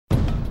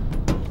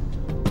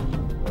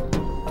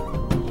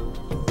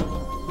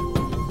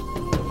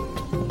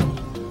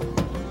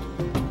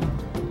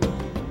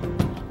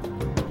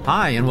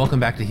Hi, and welcome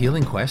back to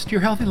Healing Quest,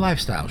 your healthy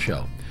lifestyle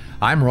show.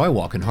 I'm Roy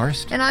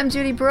Walkenhorst. And I'm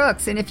Judy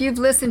Brooks. And if you've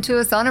listened to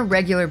us on a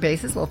regular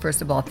basis, well,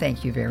 first of all,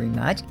 thank you very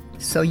much.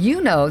 So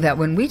you know that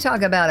when we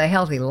talk about a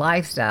healthy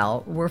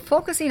lifestyle, we're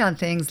focusing on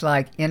things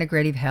like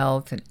integrative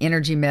health and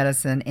energy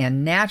medicine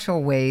and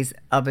natural ways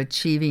of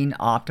achieving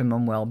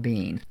optimum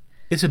well-being.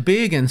 It's a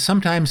big and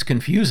sometimes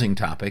confusing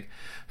topic.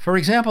 For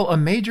example, a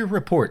major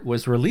report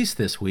was released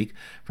this week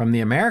from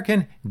the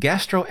American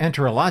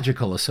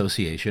Gastroenterological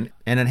Association,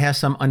 and it has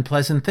some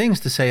unpleasant things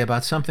to say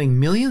about something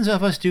millions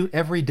of us do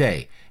every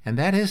day, and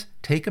that is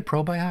take a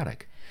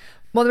probiotic.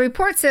 Well, the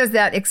report says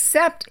that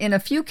except in a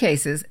few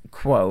cases,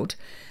 quote,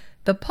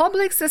 the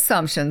public's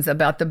assumptions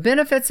about the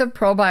benefits of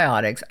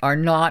probiotics are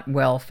not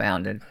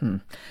well-founded.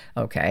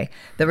 Okay.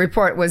 The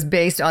report was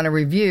based on a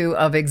review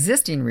of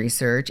existing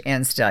research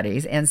and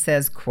studies and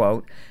says,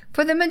 quote,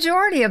 for the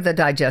majority of the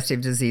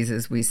digestive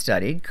diseases we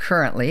studied,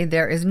 currently,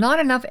 there is not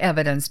enough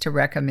evidence to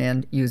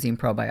recommend using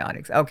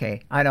probiotics.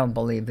 Okay, I don't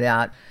believe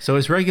that. So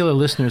as regular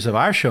listeners of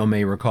our show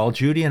may recall,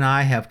 Judy and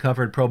I have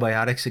covered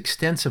probiotics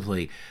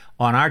extensively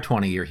on our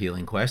 20-year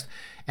healing quest,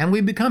 and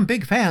we've become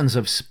big fans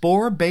of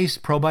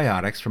spore-based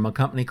probiotics from a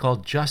company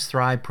called Just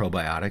Thrive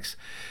Probiotics,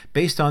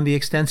 based on the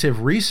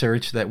extensive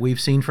research that we've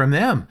seen from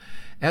them,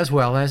 as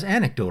well as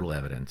anecdotal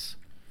evidence.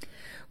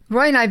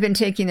 Roy and I have been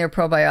taking their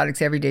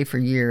probiotics every day for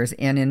years,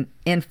 and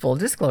in full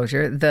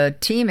disclosure, the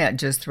team at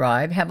Just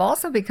Thrive have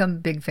also become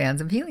big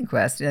fans of Healing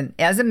Quest. And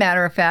as a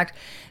matter of fact,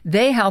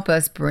 they help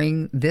us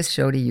bring this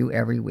show to you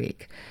every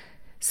week.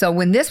 So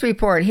when this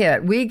report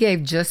hit, we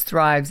gave Just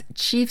Thrive's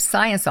Chief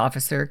Science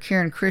Officer,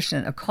 Kiran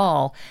Krishnan, a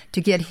call to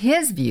get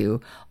his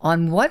view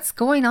on what's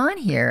going on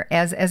here.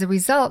 As a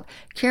result,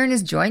 Kiran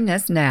is joining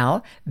us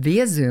now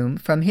via Zoom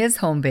from his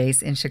home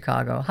base in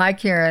Chicago. Hi,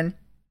 Kiran.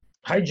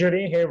 Hi,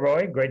 Judy. Hey,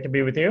 Roy. Great to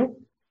be with you.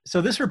 So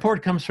this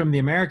report comes from the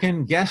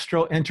American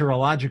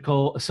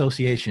Gastroenterological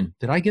Association.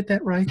 Did I get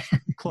that right?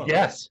 Close.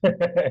 Yes.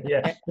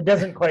 Yeah. It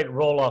doesn't quite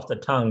roll off the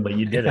tongue, but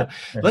you did it.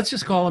 Let's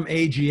just call them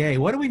AGA.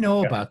 What do we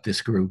know about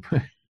this group?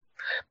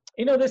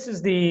 You know, this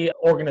is the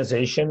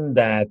organization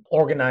that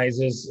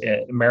organizes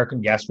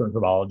American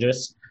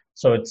gastroenterologists.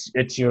 So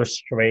it's your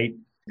straight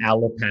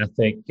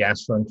allopathic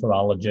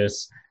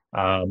gastroenterologists.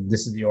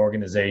 This is the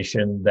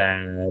organization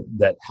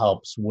that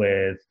helps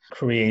with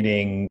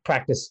creating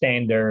practice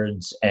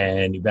standards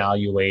and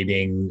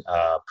evaluating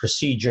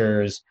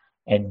procedures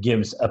and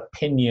gives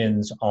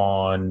opinions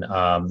on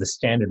the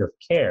standard of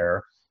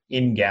care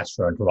in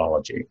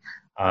gastroenterology.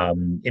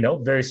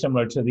 Very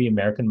similar to the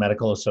American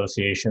Medical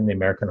Association, the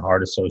American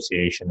Heart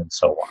Association, and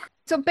so on.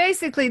 So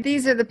basically,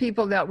 these are the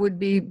people that would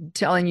be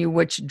telling you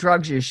which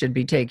drugs you should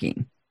be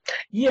taking.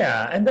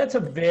 Yeah, and that's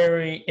a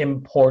very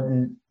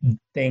important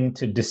thing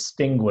to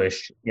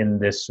distinguish in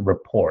this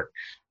report,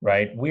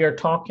 right? We are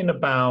talking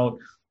about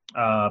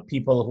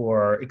people who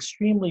are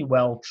extremely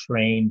well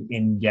trained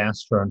in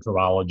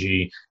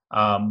gastroenterology,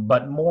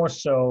 but more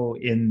so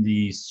in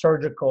the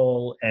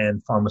surgical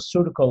and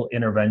pharmaceutical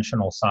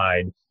interventional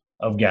side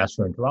of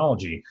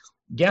gastroenterology.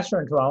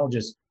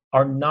 Gastroenterologists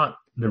are not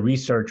the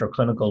research or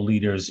clinical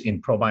leaders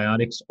in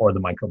probiotics or the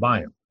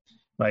microbiome.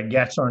 Right?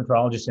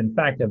 Gastroenterologists, in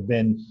fact, have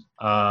been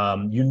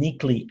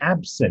uniquely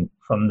absent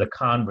from the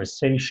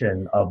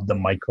conversation of the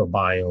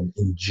microbiome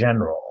in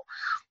general.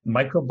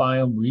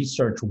 Microbiome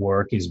research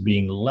work is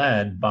being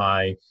led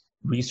by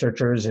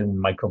researchers in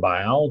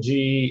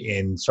microbiology,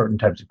 in certain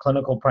types of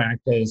clinical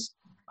practice,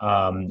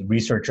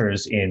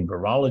 researchers in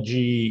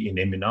virology, in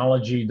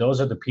immunology.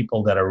 Those are the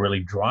people that are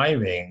really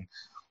driving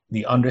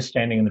the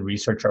understanding and the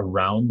research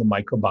around the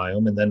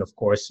microbiome, and then, of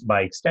course,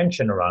 by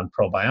extension, around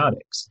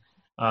probiotics.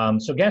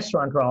 So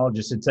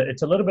gastroenterologists,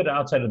 it's a little bit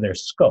outside of their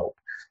scope.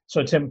 So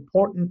it's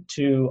important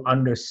to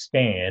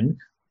understand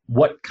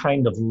what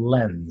kind of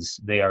lens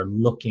they are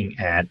looking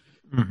at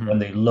when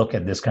they look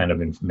at this kind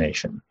of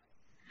information.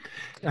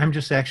 I'm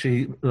just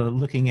actually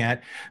looking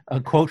at a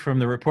quote from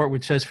the report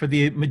which says, for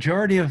the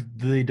majority of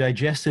the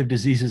digestive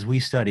diseases we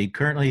studied,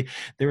 currently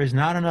there is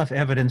not enough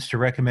evidence to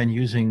recommend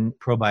using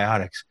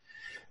probiotics.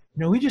 You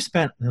know, we just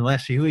spent the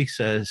last few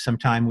weeks some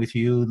time with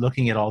you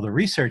looking at all the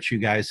research you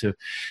guys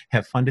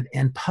have funded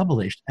and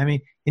published. I mean,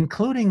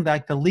 including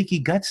like the leaky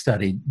gut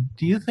study.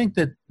 Do you think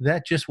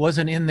that just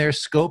wasn't in their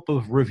scope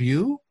of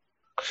review?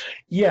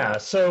 Yeah,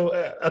 so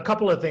a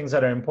couple of things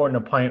that are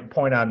important to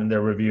point out in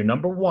their review.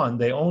 Number one,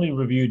 they only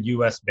reviewed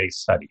U.S.-based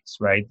studies,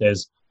 right?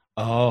 There's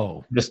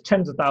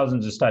tens of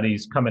thousands of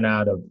studies coming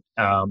out of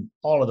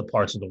all of the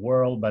parts of the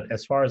world, but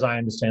as far as I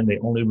understand, they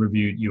only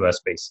reviewed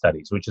U.S.-based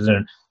studies, which is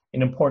an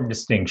important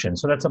distinction.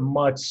 So that's a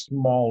much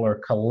smaller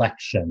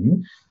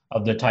collection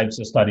of the types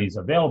of studies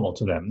available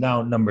to them.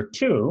 Now, number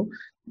two,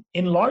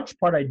 in large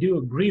part, I do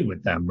agree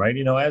with them, right?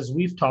 You know, as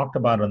we've talked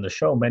about on the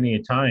show many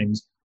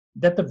times,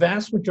 that the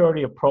vast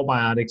majority of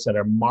probiotics that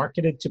are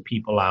marketed to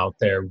people out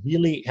there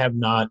really have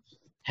not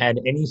had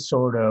any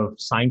sort of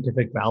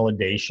scientific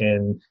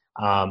validation.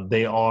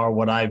 They are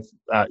what I've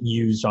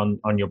used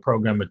on your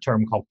program, a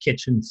term called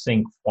kitchen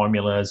sink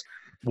formulas,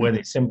 where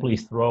they simply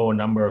throw a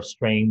number of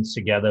strains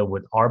together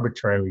with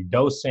arbitrary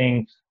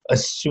dosing,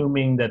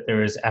 assuming that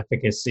there is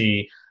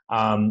efficacy.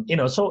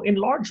 So in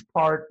large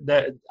part,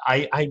 that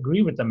I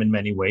agree with them in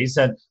many ways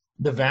that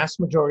the vast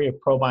majority of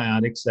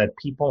probiotics that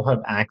people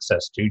have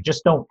access to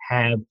just don't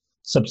have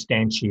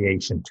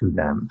substantiation to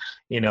them,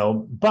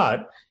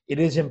 but it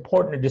is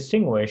important to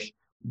distinguish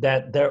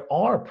that there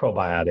are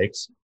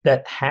probiotics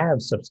that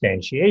have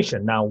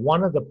substantiation. Now,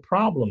 one of the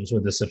problems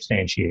with the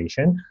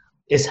substantiation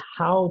is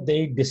how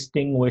they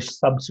distinguish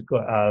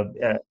subsequent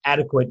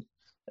adequate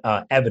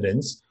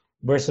evidence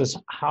versus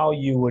how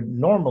you would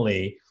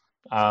normally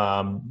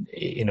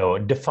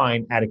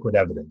define adequate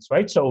evidence,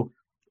 right? So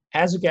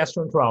as a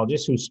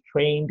gastroenterologist who's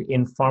trained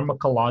in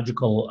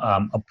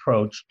pharmacological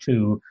approach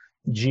to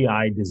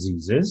GI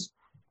diseases,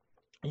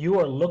 you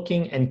are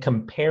looking and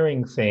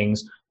comparing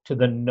things to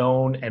the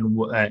known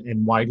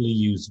and widely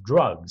used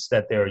drugs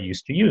that they're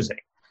used to using.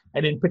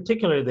 And in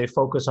particular, they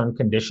focus on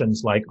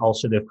conditions like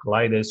ulcerative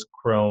colitis,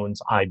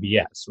 Crohn's,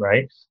 IBS,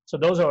 right? So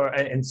those are,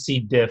 and C.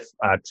 diff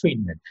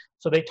treatment.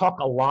 So they talk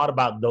a lot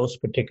about those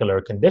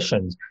particular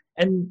conditions.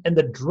 And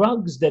the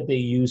drugs that they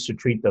use to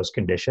treat those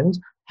conditions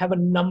have a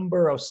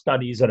number of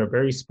studies that are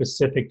very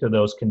specific to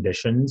those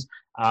conditions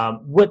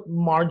with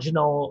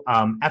marginal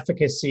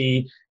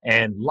efficacy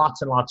and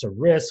lots of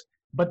risk.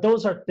 But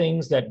those are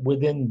things that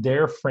within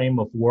their frame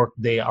of work,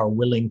 they are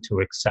willing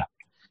to accept,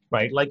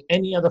 right? Like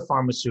any other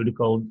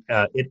pharmaceutical,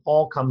 it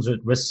all comes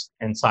with risks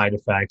and side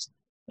effects.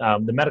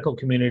 The medical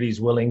community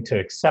is willing to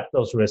accept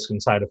those risks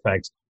and side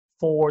effects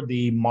for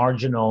the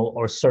marginal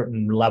or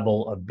certain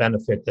level of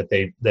benefit that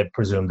they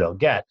presume they'll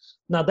get.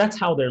 Now, that's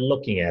how they're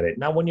looking at it.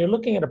 Now, when you're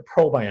looking at a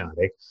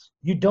probiotic,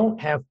 you don't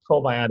have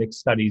probiotic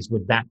studies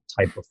with that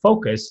type of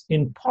focus,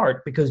 in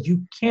part because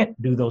you can't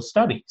do those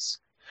studies,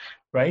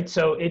 right?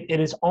 So it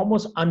is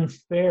almost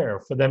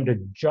unfair for them to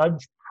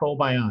judge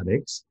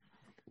probiotics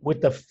with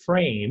the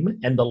frame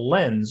and the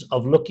lens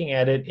of looking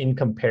at it in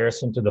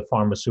comparison to the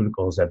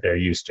pharmaceuticals that they're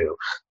used to.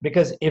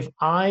 Because if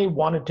I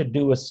wanted to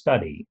do a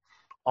study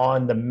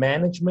on the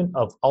management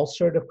of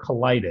ulcerative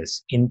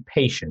colitis in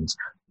patients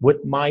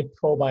with my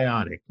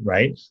probiotic,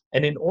 right?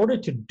 And in order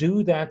to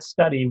do that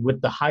study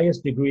with the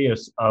highest degree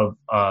of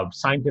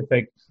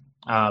scientific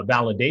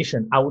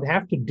validation, I would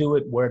have to do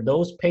it where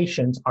those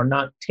patients are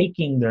not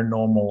taking their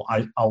normal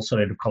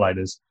ulcerative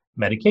colitis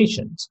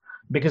medications.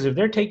 Because if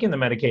they're taking the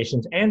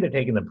medications and they're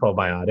taking the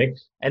probiotic,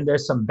 and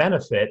there's some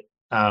benefit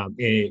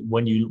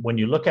when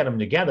you look at them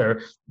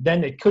together,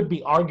 then it could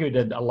be argued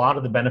that a lot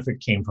of the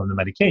benefit came from the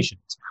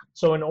medications.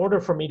 So in order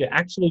for me to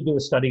actually do a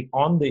study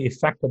on the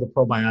effect of the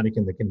probiotic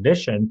in the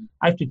condition,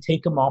 I have to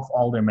take them off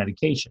all their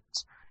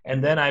medications.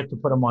 And then I have to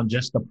put them on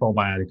just the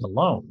probiotic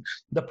alone.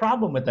 The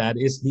problem with that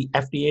is the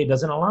FDA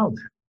doesn't allow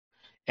that.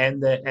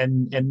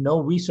 And no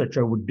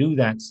researcher would do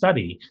that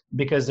study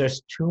because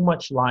there's too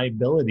much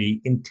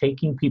liability in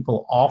taking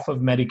people off of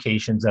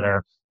medications that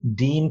are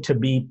deemed to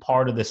be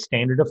part of the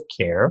standard of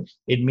care.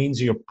 It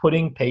means you're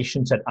putting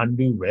patients at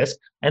undue risk,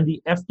 and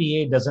the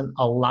FDA doesn't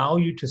allow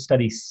you to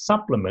study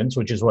supplements,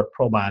 which is what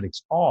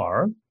probiotics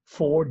are,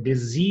 for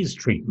disease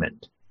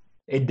treatment.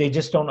 They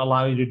just don't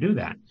allow you to do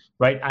that,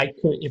 right?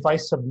 If I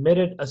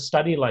submitted a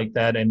study like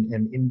that and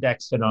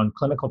indexed it on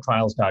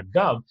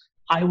clinicaltrials.gov,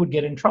 I would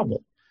get in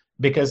trouble,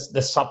 because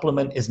the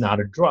supplement is not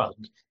a drug,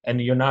 and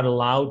you're not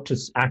allowed to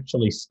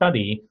actually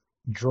study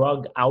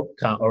drug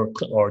outcome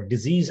or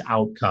disease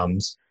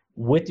outcomes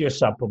with your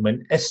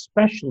supplement,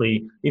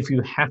 especially if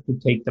you have to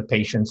take the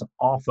patients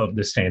off of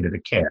the standard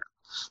of care.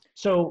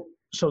 So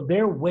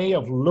their way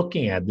of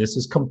looking at this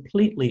is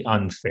completely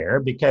unfair,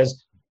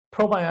 because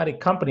probiotic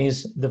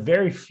companies, the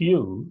very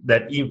few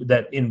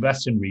that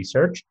invest in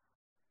research,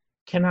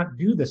 cannot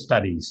do the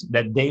studies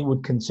that they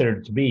would consider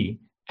to be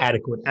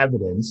adequate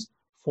evidence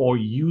for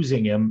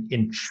using them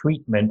in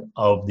treatment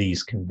of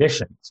these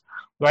conditions,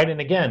 right?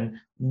 And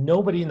again,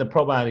 nobody in the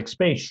probiotic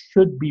space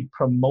should be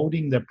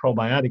promoting the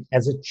probiotic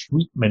as a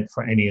treatment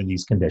for any of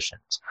these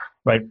conditions,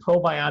 right?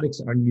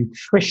 Probiotics are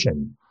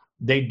nutrition.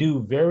 They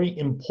do very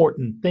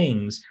important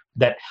things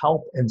that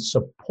help and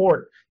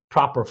support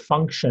proper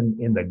function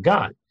in the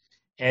gut.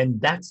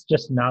 And that's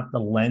just not the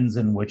lens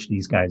in which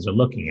these guys are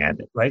looking at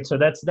it, right? So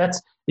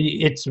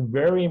it's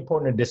very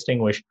important to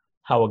distinguish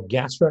how a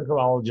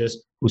gastroenterologist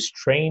who's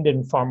trained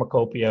in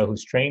pharmacopoeia,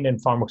 who's trained in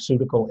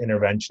pharmaceutical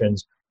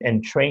interventions,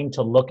 and trained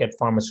to look at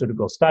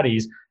pharmaceutical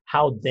studies,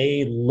 how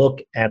they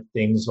look at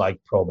things like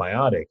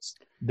probiotics.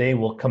 They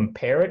will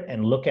compare it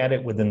and look at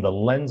it within the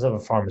lens of a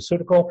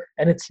pharmaceutical,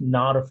 and it's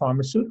not a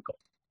pharmaceutical.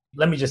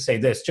 Let me just say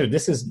this too.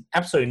 This is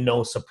absolutely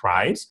no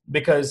surprise,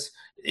 because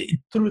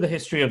through the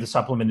history of the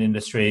supplement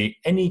industry,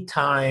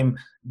 anytime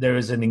there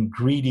is an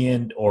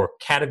ingredient or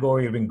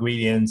category of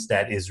ingredients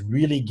that is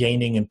really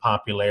gaining in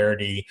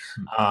popularity,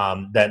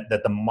 that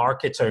the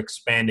markets are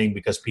expanding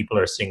because people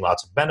are seeing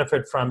lots of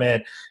benefit from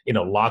it,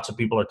 lots of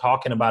people are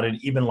talking about it,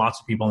 even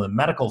lots of people in the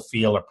medical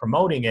field are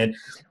promoting it,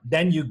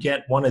 then you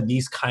get one of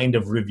these kind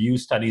of review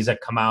studies that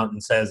come out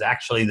and says,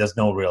 actually, there's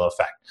no real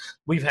effect.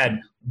 We've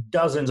had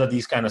dozens of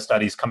these kind of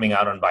studies coming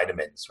out on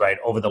vitamins, right,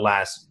 over the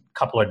last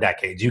couple of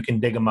decades. You can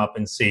dig them up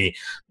and see,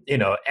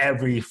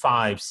 every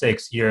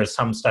 5-6 years,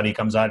 some study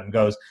comes out and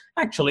goes,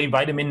 actually,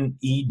 vitamin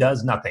E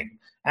does nothing.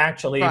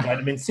 Actually, Right.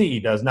 vitamin C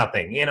does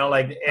nothing, and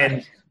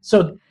Right.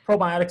 so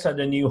probiotics are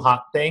the new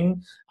hot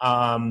thing.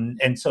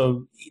 And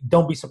so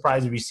don't be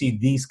surprised if you see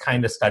these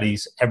kind of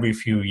studies every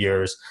few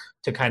years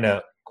to kind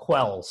of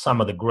quell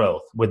some of the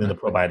growth within the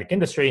probiotic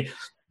industry.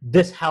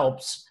 This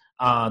helps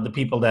the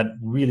people that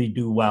really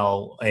do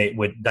well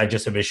with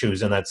digestive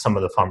issues, and that's some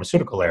of the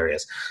pharmaceutical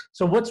areas.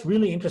 So what's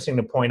really interesting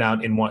to point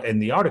out in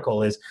the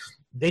article is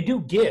they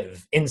do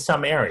give in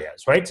some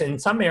areas, right? So in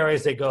some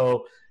areas they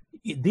go,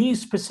 these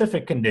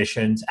specific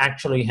conditions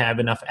actually have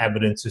enough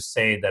evidence to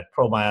say that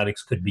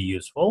probiotics could be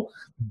useful.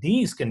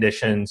 These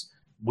conditions,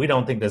 we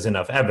don't think there's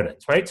enough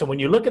evidence, right? So when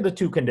you look at the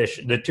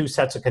two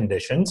sets of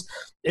conditions,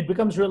 it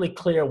becomes really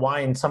clear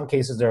why in some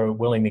cases they're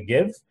willing to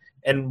give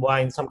and why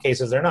in some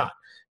cases they're not.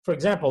 For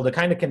example, the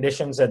kind of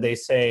conditions that they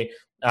say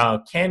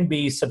can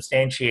be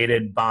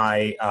substantiated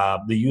by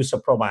the use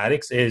of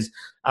probiotics is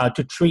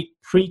to treat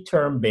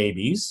preterm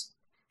babies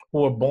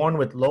who are born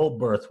with low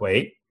birth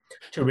weight,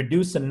 to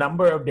reduce the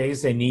number of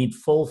days they need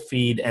full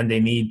feed and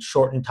they need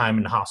shortened time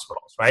in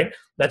hospitals, right?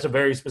 That's a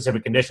very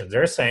specific condition.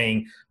 They're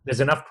saying there's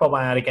enough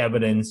probiotic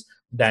evidence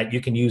that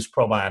you can use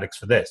probiotics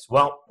for this.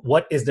 Well,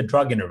 what is the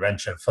drug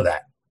intervention for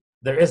that?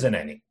 There isn't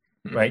any,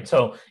 right?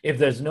 So if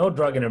there's no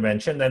drug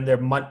intervention, then they're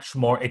much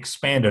more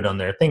expanded on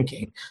their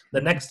thinking.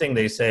 The next thing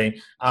they say,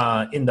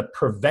 in the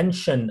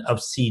prevention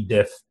of C.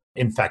 diff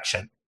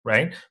infection,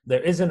 right?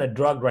 There isn't a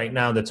drug right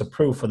now that's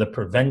approved for the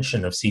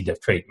prevention of C. diff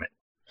treatment.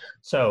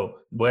 So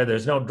where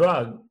there's no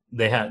drug,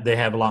 they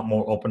have a lot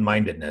more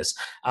open-mindedness.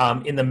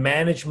 In the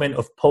management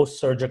of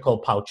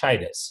post-surgical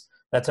pouchitis,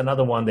 that's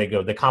another one they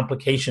go, the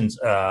complications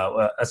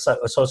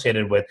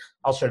associated with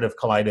ulcerative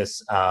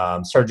colitis,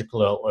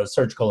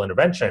 surgical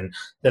intervention,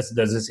 there's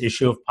this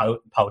issue of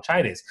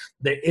pouchitis.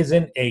 There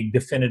isn't a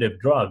definitive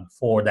drug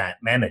for that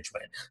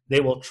management.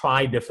 They will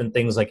try different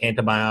things like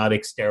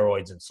antibiotics,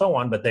 steroids, and so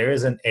on, but there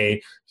isn't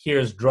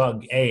here's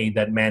drug A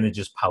that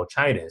manages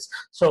pouchitis.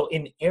 So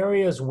in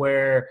areas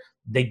where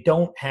they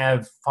don't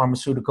have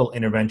pharmaceutical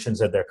interventions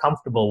that they're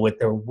comfortable with,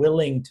 they're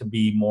willing to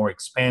be more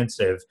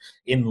expansive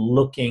in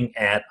looking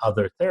at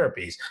other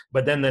therapies.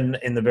 But then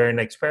in the very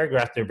next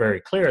paragraph, they're very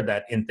clear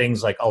that in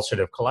things like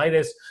ulcerative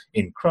colitis,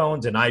 in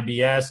Crohn's and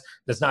IBS,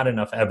 there's not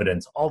enough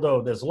evidence.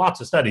 Although there's lots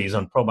of studies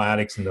on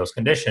probiotics in those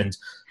conditions,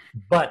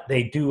 but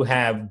they do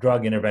have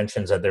drug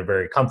interventions that they're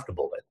very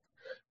comfortable with,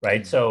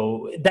 right?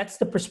 So that's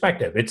the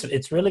perspective.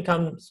 It's really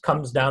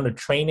comes down to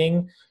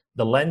training,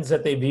 the lens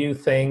that they view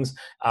things,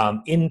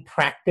 in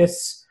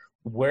practice,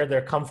 where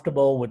they're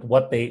comfortable with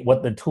what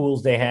the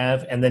tools they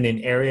have, and then in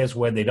areas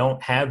where they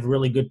don't have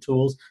really good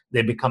tools,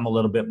 they become a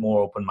little bit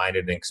more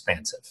open-minded and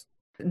expansive.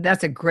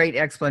 That's a great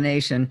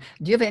explanation.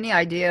 Do you have any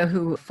idea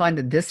who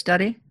funded this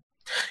study?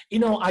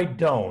 I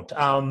don't.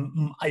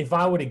 If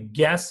I were to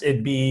guess,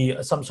 it'd be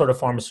some sort of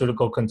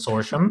pharmaceutical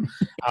consortium.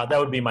 That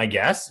would be my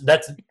guess.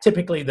 That's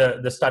typically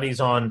the studies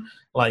on,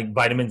 like,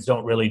 vitamins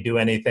don't really do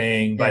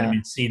anything. Yeah.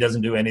 Vitamin C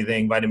doesn't do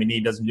anything. Vitamin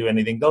E doesn't do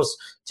anything. Those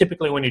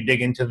typically, when you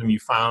dig into them, you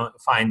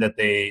find that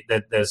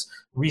there's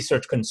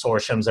research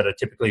consortiums that are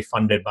typically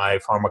funded by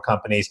pharma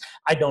companies.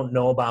 I don't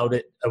know about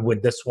it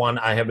with this one.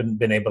 I haven't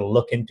been able to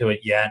look into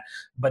it yet,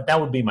 but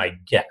that would be my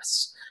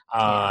guess.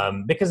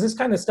 Because this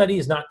kind of study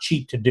is not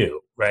cheap to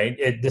do, right?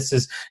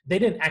 They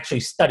didn't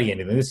actually study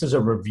anything. This is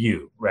a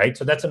review, right?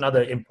 So that's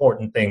another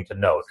important thing to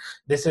note.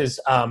 This is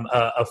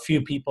a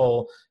few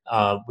people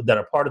that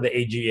are part of the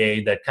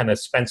AGA that kind of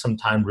spent some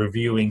time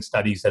reviewing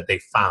studies that they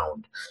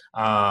found.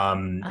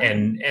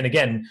 And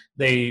again,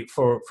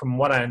 from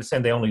what I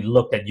understand, they only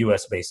looked at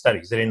US-based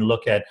studies. They didn't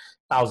look at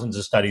thousands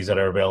of studies that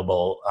are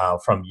available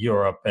from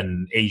Europe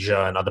and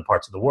Asia and other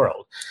parts of the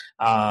world.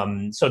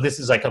 So this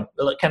is like a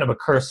kind of a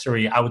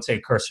cursory, I would say,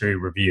 a cursory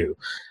review.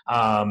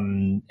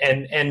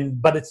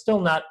 But it's still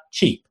not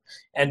cheap.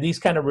 And these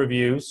kind of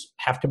reviews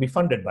have to be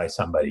funded by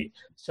somebody.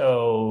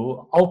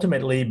 So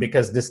ultimately,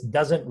 because this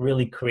doesn't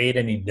really create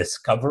any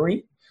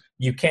discovery,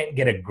 you can't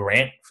get a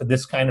grant for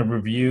this kind of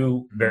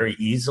review very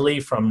easily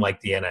from like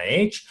the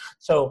NIH.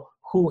 So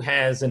who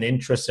has an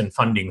interest in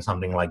funding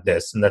something like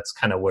this? And that's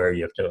kind of where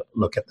you have to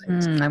look at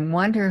things. I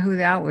wonder who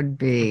that would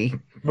be.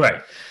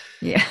 Right.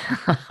 Yeah.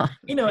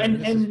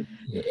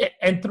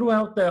 And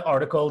throughout the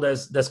article,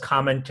 there's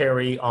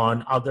commentary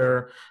on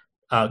other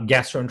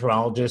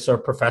gastroenterologists or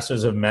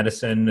professors of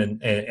medicine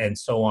and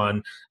so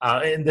on.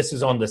 And this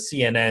is on the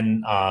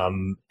CNN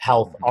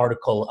health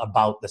article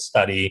about the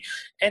study.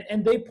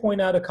 And they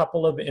point out a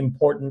couple of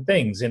important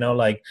things,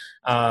 like,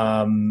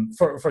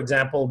 for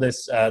example,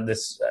 this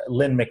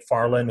Lynn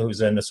McFarland,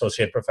 who's an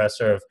associate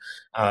professor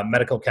of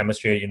medical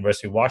chemistry at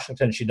University of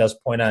Washington, she does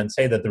point out and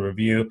say that the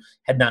review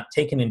had not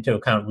taken into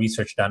account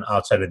research done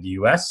outside of the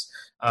U.S.,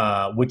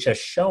 which has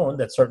shown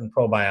that certain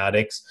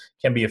probiotics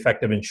can be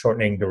effective in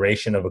shortening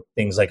duration of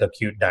things like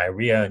acute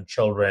diarrhea in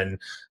children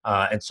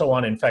and so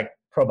on. In fact,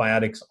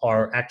 probiotics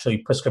are actually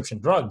prescription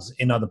drugs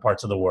in other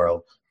parts of the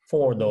world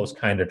for those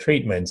kind of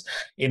treatments.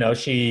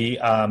 She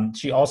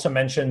also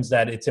mentions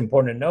that it's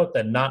important to note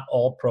that not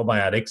all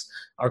probiotics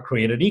are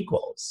created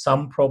equal.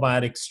 Some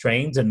probiotic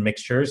strains and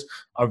mixtures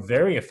are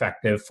very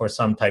effective for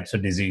some types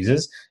of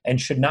diseases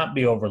and should not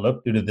be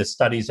overlooked due to the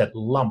studies that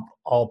lump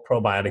all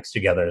probiotics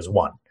together as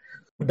one.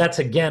 That's,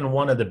 again,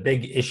 one of the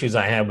big issues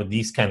I have with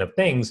these kind of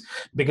things,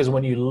 because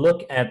when you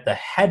look at the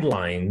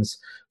headlines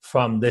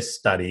from this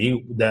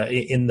study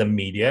in the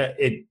media,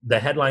 the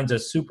headlines are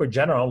super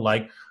general,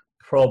 like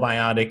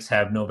probiotics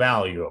have no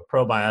value or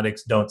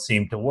probiotics don't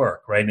seem to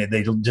work, right? And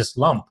they just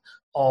lump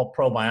all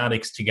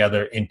probiotics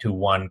together into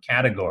one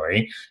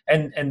category,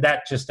 and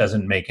that just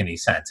doesn't make any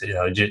sense.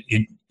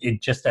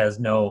 It just has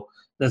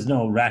there's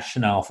no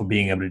rationale for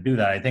being able to do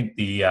that. I think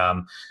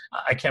I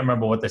can't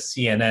remember what the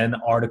CNN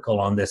article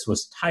on this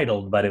was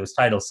titled, but it was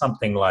titled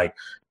something like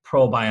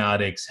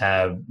probiotics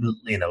have,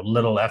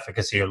 little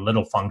efficacy or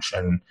little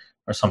function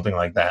or something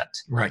like that.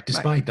 Right.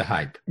 Despite the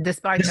hype.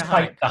 Despite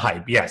the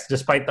hype. Yes.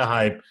 Despite the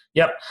hype.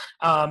 Yep.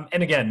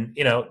 And again,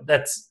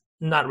 that's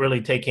not really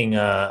taking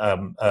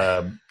a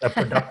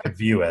productive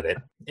view at it.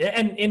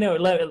 And,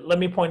 let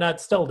me point out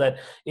still that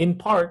in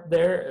part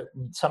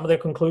some of their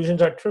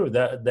conclusions are true.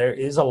 There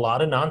is a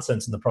lot of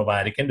nonsense in the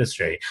probiotic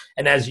industry.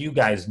 And as you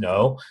guys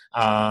know,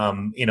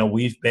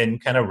 we've been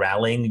kind of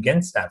rallying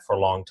against that for a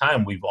long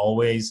time. We've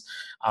always,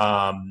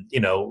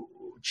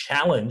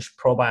 challenge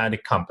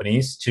probiotic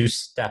companies to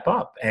step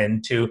up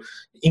and to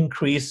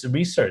increase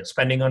research,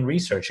 spending on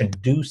research,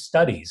 and do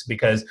studies,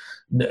 because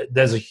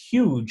there's a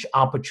huge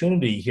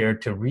opportunity here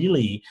to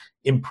really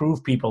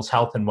improve people's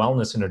health and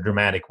wellness in a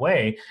dramatic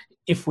way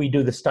if we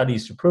do the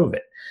studies to prove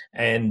it.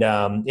 And,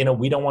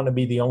 we don't want to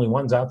be the only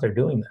ones out there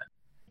doing that.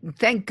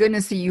 Thank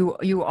goodness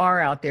you are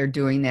out there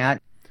doing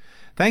that.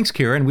 Thanks,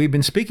 Kiran. We've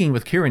been speaking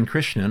with Kiran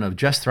Krishnan of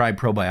Just Thrive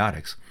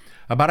Probiotics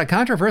about a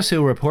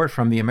controversial report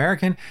from the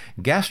American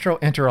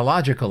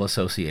Gastroenterological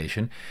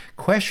Association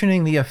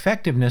questioning the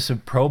effectiveness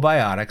of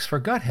probiotics for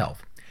gut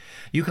health.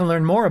 You can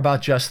learn more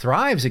about Just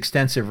Thrive's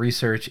extensive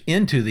research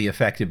into the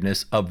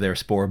effectiveness of their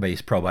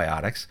spore-based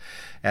probiotics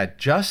at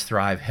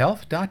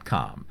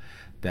justthrivehealth.com.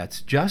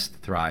 That's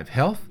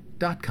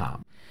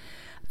justthrivehealth.com.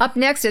 Up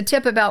next, a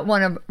tip about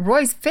one of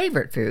Roy's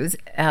favorite foods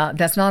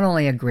that's not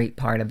only a great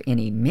part of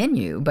any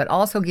menu, but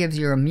also gives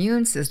your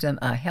immune system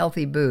a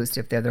healthy boost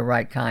if they're the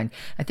right kind.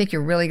 I think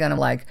you're really going to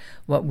like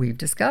what we've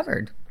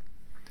discovered.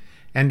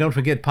 And don't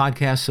forget,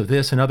 podcasts of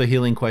this and other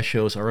Healing Quest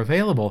shows are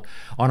available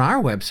on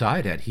our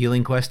website at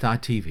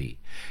healingquest.tv.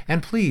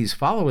 And please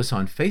follow us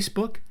on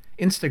Facebook,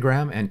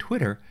 Instagram, and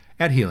Twitter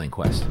at Healing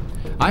Quest.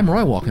 I'm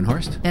Roy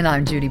Walkenhorst. And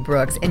I'm Judy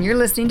Brooks, and you're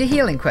listening to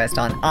Healing Quest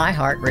on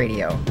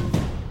iHeartRadio.